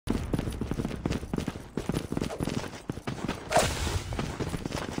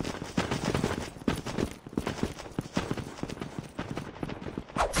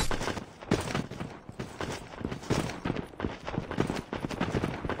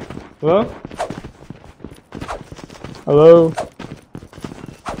Hello? Hello?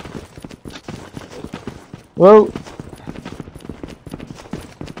 Hello?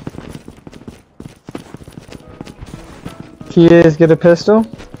 He is get a pistol?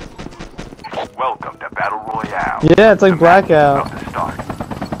 Welcome to Battle Royale. Yeah, it's like Blackout. About to start.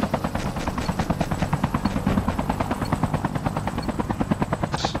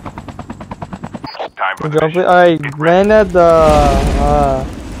 Time for the mission. Alright, land at the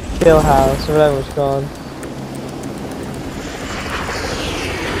kill house, or whatever it's called.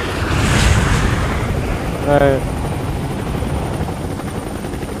 Alright.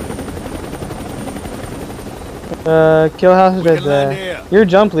 Kill house is right there. You're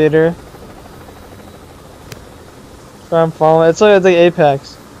jump leader. So I'm following. It's like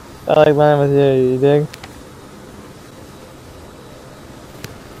Apex. I like land with you. You dig?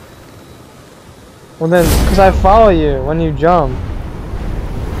 Well then, cause I follow you when you jump,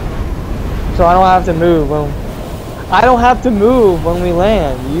 so I don't have to move when. I don't have to move when we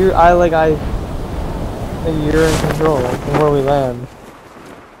land. You're in control of where we land.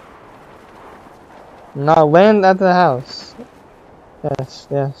 No, land at the house. Yes,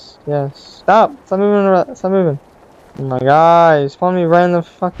 yes, yes. Stop! Stop moving around. Stop moving. Oh my god, he's following me right in the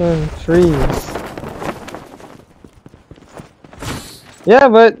fucking trees. Yeah,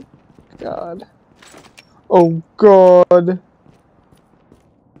 but God. Oh god.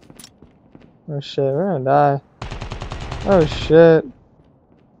 Oh shit, we're gonna die. Oh shit.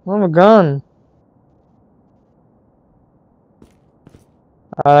 I have a gun.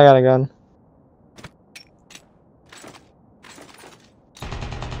 Alright, I got a gun.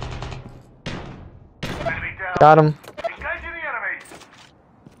 Got him.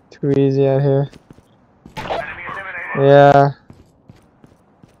 Too easy out here. Yeah.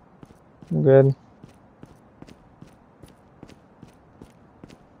 I'm good.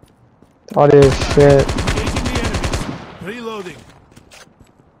 Oh, this shit. Reloading.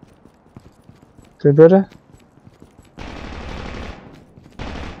 Good, brother.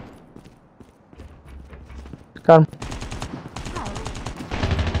 Got him.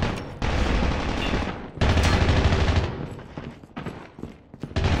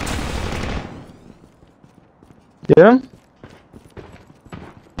 Get him?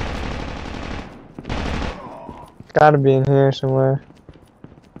 Gotta be in here somewhere.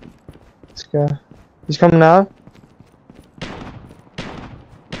 Let's go. He's coming out.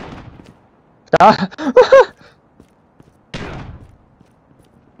 Ah!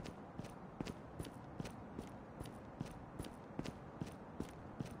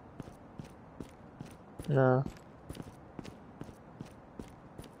 No.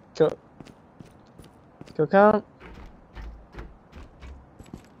 Go. Go count.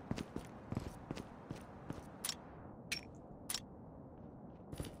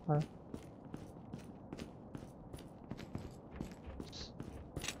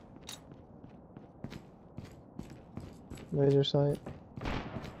 Laser sight.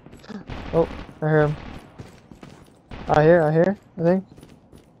 Oh, I hear him. I hear, I think.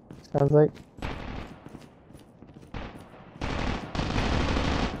 Sounds like.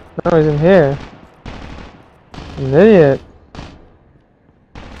 No, he's in here. An idiot.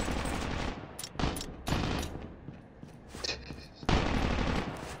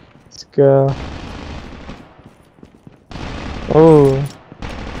 Let's go. Oh.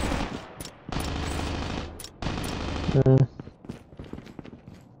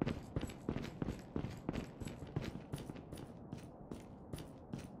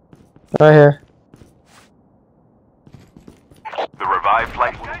 Right here. The revived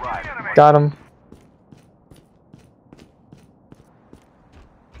flight will arrive. Got him.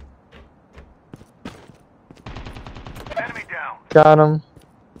 Enemy down. Got him.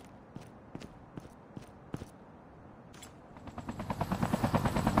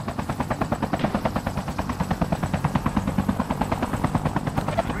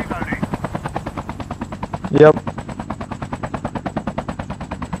 Reloading. Yep.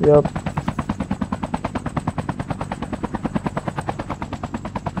 Yep.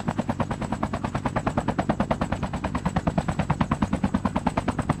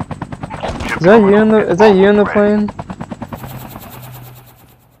 Is that you in the plane?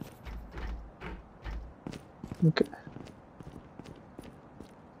 Okay.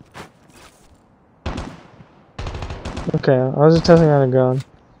 Okay, I was just testing out a gun.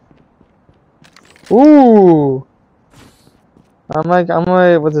 Ooh! I'm like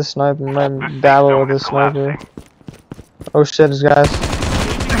with the sniper, I might dabble with the sniper. Oh shit, there's guys.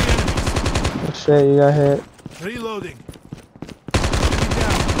 Oh shit, you got hit. Reloading.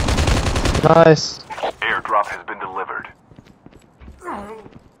 Nice. Airdrop has been delivered.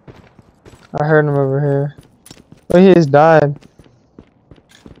 I heard him over here. Oh, he just died.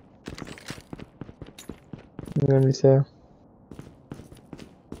 Me too.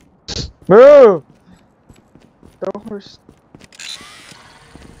 Move! Go horse.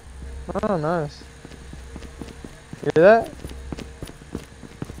 Oh, nice. You hear that?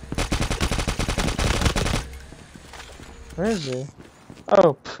 Where is he?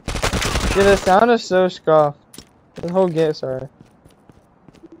 Oh. Yeah, the sound is so scuffed. The whole game, sorry.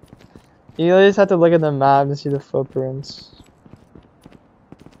 You just have to look at the map to see the footprints.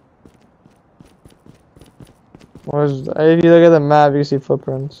 If you look at the map, you see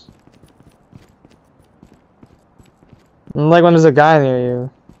footprints. And like when there's a guy near you.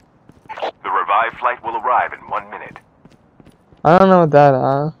 The revived flight will arrive in 1 minute. I don't know what that,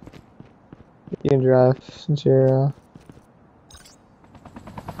 You can drive since you're,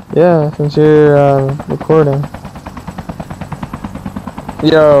 yeah, since you're, recording.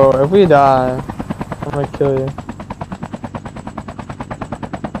 Yo, if we die, I'm gonna kill you.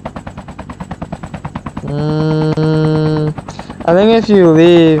 I think if you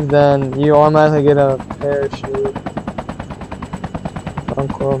leave, then you automatically get a parachute. Don't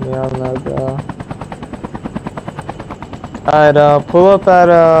quote me on that, though. Alright, pull up at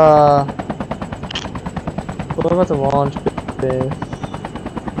the launch base.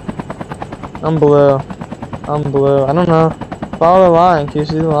 I'm blue. I don't know. Follow the line. Can you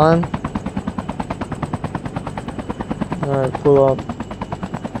see the line? Alright, pull up.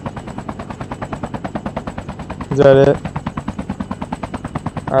 Is that it?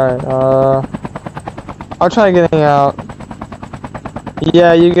 Alright, I'll try getting out.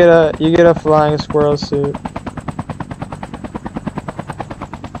 Yeah, you get a flying squirrel suit.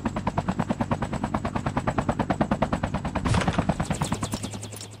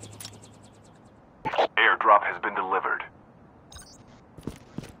 Airdrop has been delivered.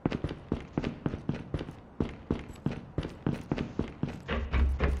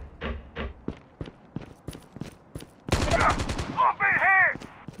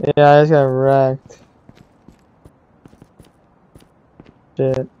 Yeah, I just got wrecked.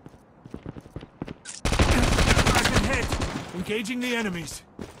 Shit. I've been hit. Engaging the enemies.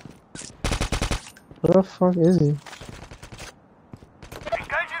 Where the fuck is he? Engaging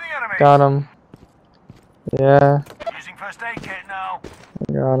the enemy. Got him. Yeah, Using first aid kit now.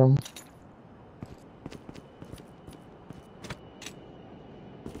 I got him.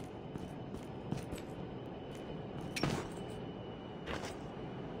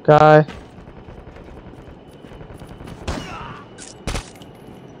 Guy.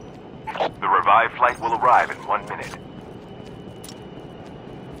 The revived flight will arrive in 1 minute.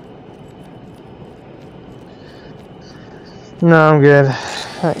 No, I'm good.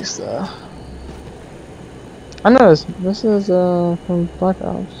 Thanks, though. I know this. This is from Black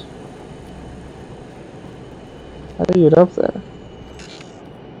Ops. How do you get up there?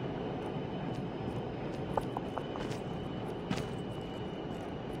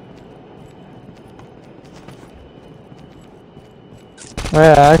 Oh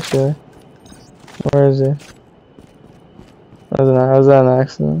yeah, actually. Where is he? Was that an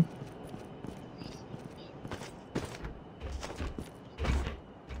accident?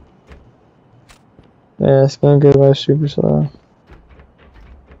 Yeah, it's going good by super slow.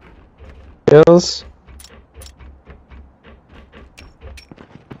 Kills?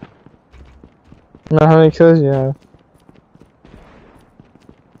 No, how many kills you have?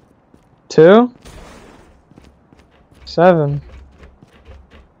 2? 7.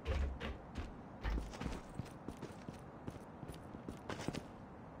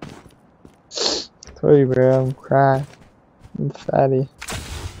 Told you, bro, I'm cracked. I'm fatty.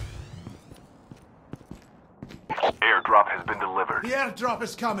 Airdrop has been delivered. The airdrop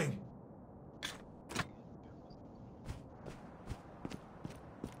is coming.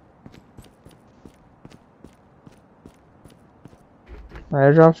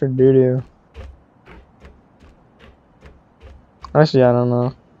 Airdrops are doo-doo. Actually, I don't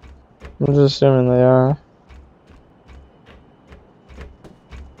know. I'm just assuming they are.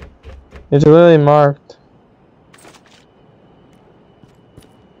 It's really marked.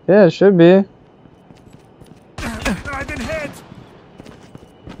 Yeah, it should be. I've been hit.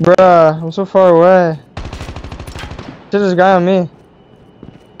 Bruh, I'm so far away. Shit, there's a guy on me.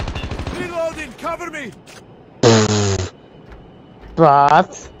 Reloading. Cover me.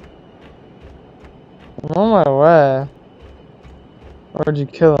 But I'm on my way. Where'd you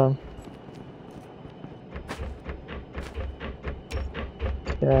kill him?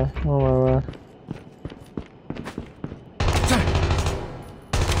 Yeah, I'm on my way.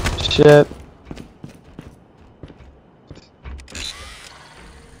 Shit.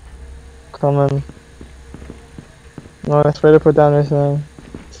 coming. Nice way to put down your thing.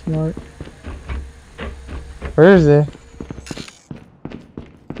 Smart. Where is he?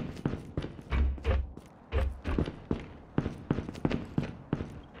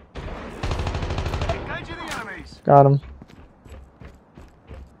 Engaging the enemies. Got him.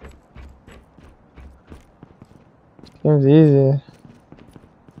 Game's easy.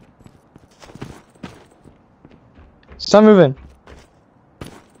 Stop moving.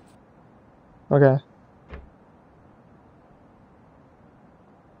 Okay.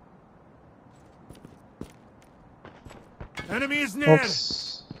 Enemy is near.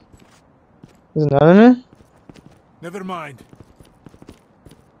 Oops. There's an enemy? Never mind.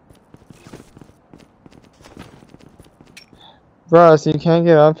 Bro, so you can't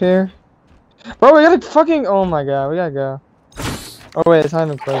get up here? Bro, we gotta fucking. Oh my god, we gotta go. Oh wait, it's not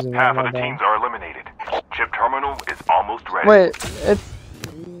even closing. Half My of the bad. teams are eliminated. Chip terminal is almost ready. Wait, it's.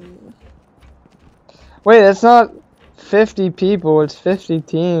 Wait, it's not 50 people, it's 50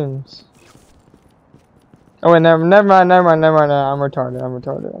 teams. Oh wait, never mind. No, I'm retarded.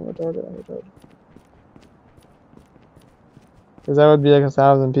 Cause that would be like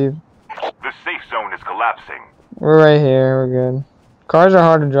 1,000 people. The safe zone is collapsing. We're right here, we're good. Cars are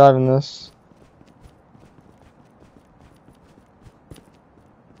hard to drive in this.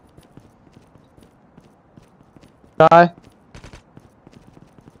 Die.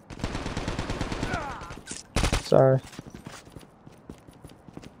 Sorry.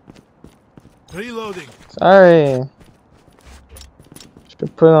 Reloading. Sorry.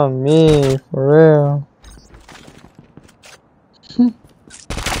 Should put on me, for real.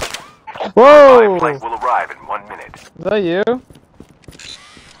 Whoa! Flight will arrive in 1 minute. Is that you?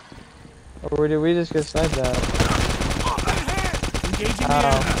 Or did we just get sniped at? Engaging the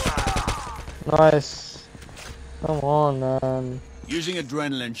enemies. Nice. Come on, man. Using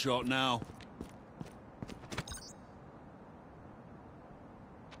adrenaline shot now.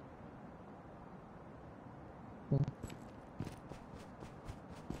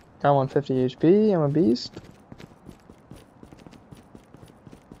 Got 150 HP, I'm a beast.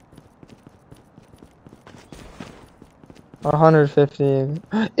 $150.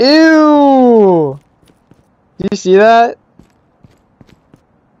 Ew! Do you see that?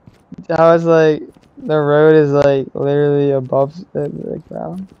 How it's like the road is like literally above the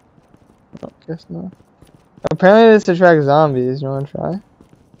ground. Oh, guess not. Apparently this attracts zombies. You wanna try?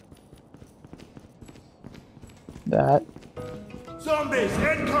 That. Zombies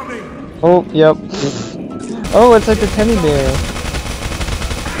incoming. Oh, yep. Oh, it's like the teddy bear.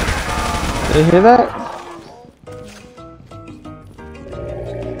 Did you hear that?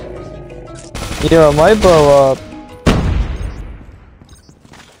 Yo, it might blow up.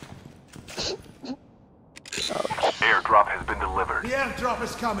 Airdrop has been delivered. The airdrop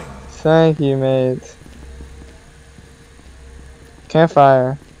is coming. Thank you, mate.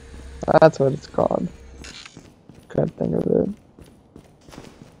 Campfire. That's what it's called. Couldn't think of it.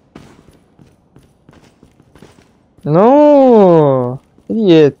 No!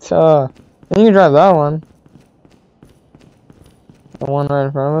 Idiot. You can drive that one. The one right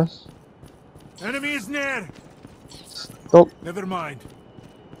in front of us. Enemy is near. Oh. Never mind.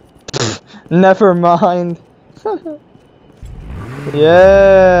 Never mind.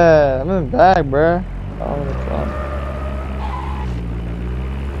 Yeah, I'm in the back, bruh. Oh, in the front.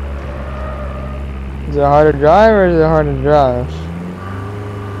 Is it hard to drive or is it hard to drive?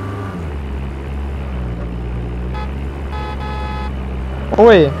 Oh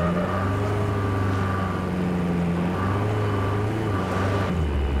wait.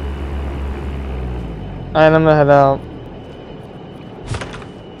 Alright, I'm gonna head out.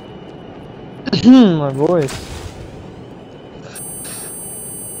 My voice.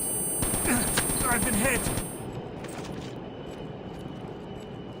 I've been hit.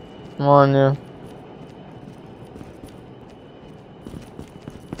 Come on, you.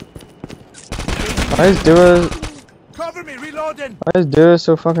 Why is Duo? Cover me, reloading. Why is Duo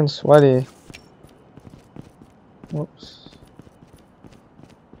so fucking sweaty? Whoops.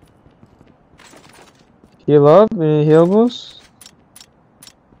 Heal up? Any healables?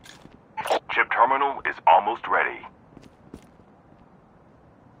 Chip terminal is almost ready.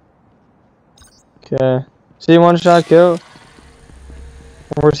 Okay. See, one shot kill.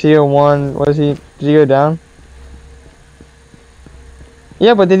 Or was he a one? Was he? Did he go down?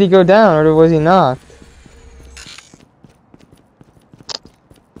 Yeah, but did he go down or was he knocked?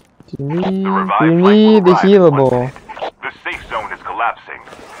 Do you need the healable? The safe zone is collapsing.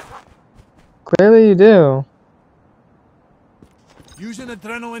 Clearly you do. Using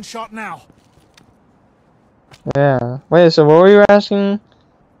adrenaline shot now. Yeah. Wait, so what were you asking?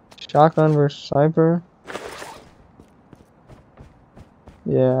 Shotgun versus sniper.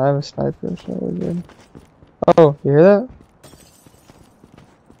 Yeah, I have a sniper, so we're good. Oh, you hear that?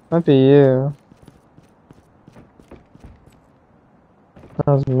 Might be you. That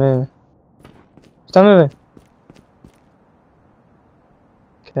was me. Stop moving.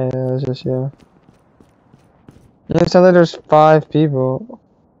 Okay, that was just you. It sounds like there's 5 people.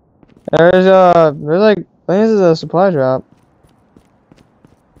 There's like, I think this is a supply drop.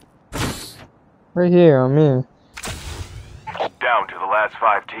 Right here on me. Down to the last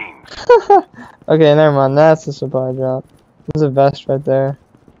 5 teams. Okay, never mind. That's the supply drop. There's a vest right there.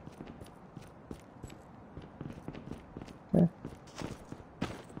 Okay.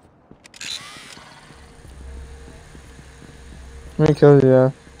 How many kills do you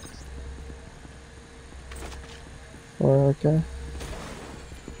have? 4, okay.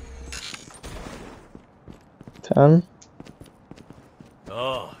 10.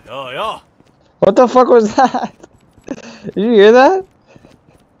 Oh, yeah. What the fuck was that? Did you hear that?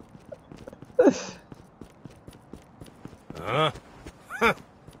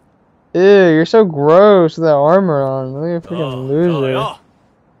 Ew, you're so gross with that armor on. Look like a freaking loser.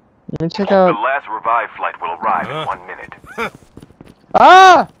 Let me check The out. last revive flight will arrive in 1 minute.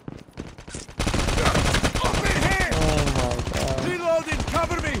 Ah! Up in here! Oh my god. Reloading,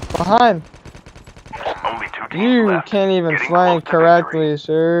 cover me! Behind! Only 2 teams You left. can't even Getting flank close to victory. correctly,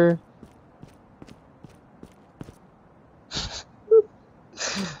 sir.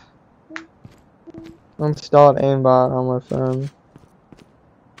 I'm installed aimbot on my phone.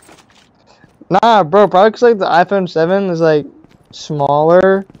 Nah, bro, probably 'cause like the iPhone 7 is like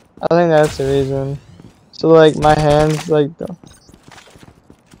smaller. I think that's the reason. So like my hands like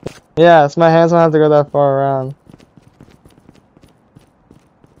yeah, so my hands don't have to go that far around.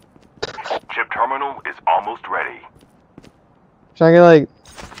 Chip terminal is almost ready. Should I get like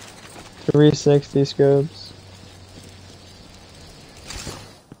 360 scopes?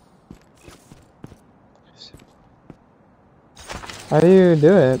 How do you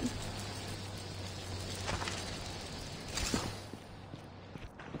do it?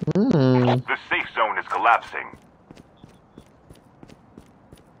 The safe zone is collapsing.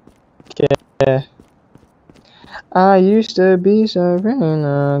 Okay. I used to be so green,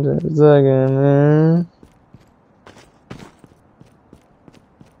 I just look at me.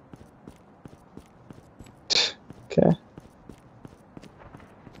 Okay.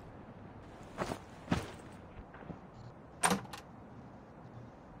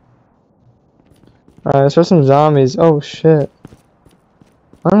 Alright, let's try some zombies. Oh shit.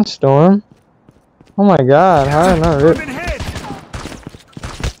 Unstorm? Oh my god, how did I not rip? I'm in hit!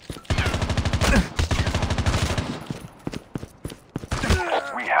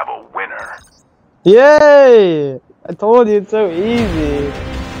 We have a winner. Yay! I told you it's so easy.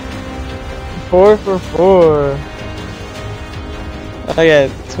 4 for 4. Okay,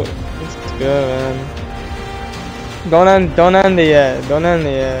 let's go, man. Don't end it yet. Don't end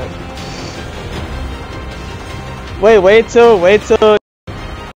it yet. Wait till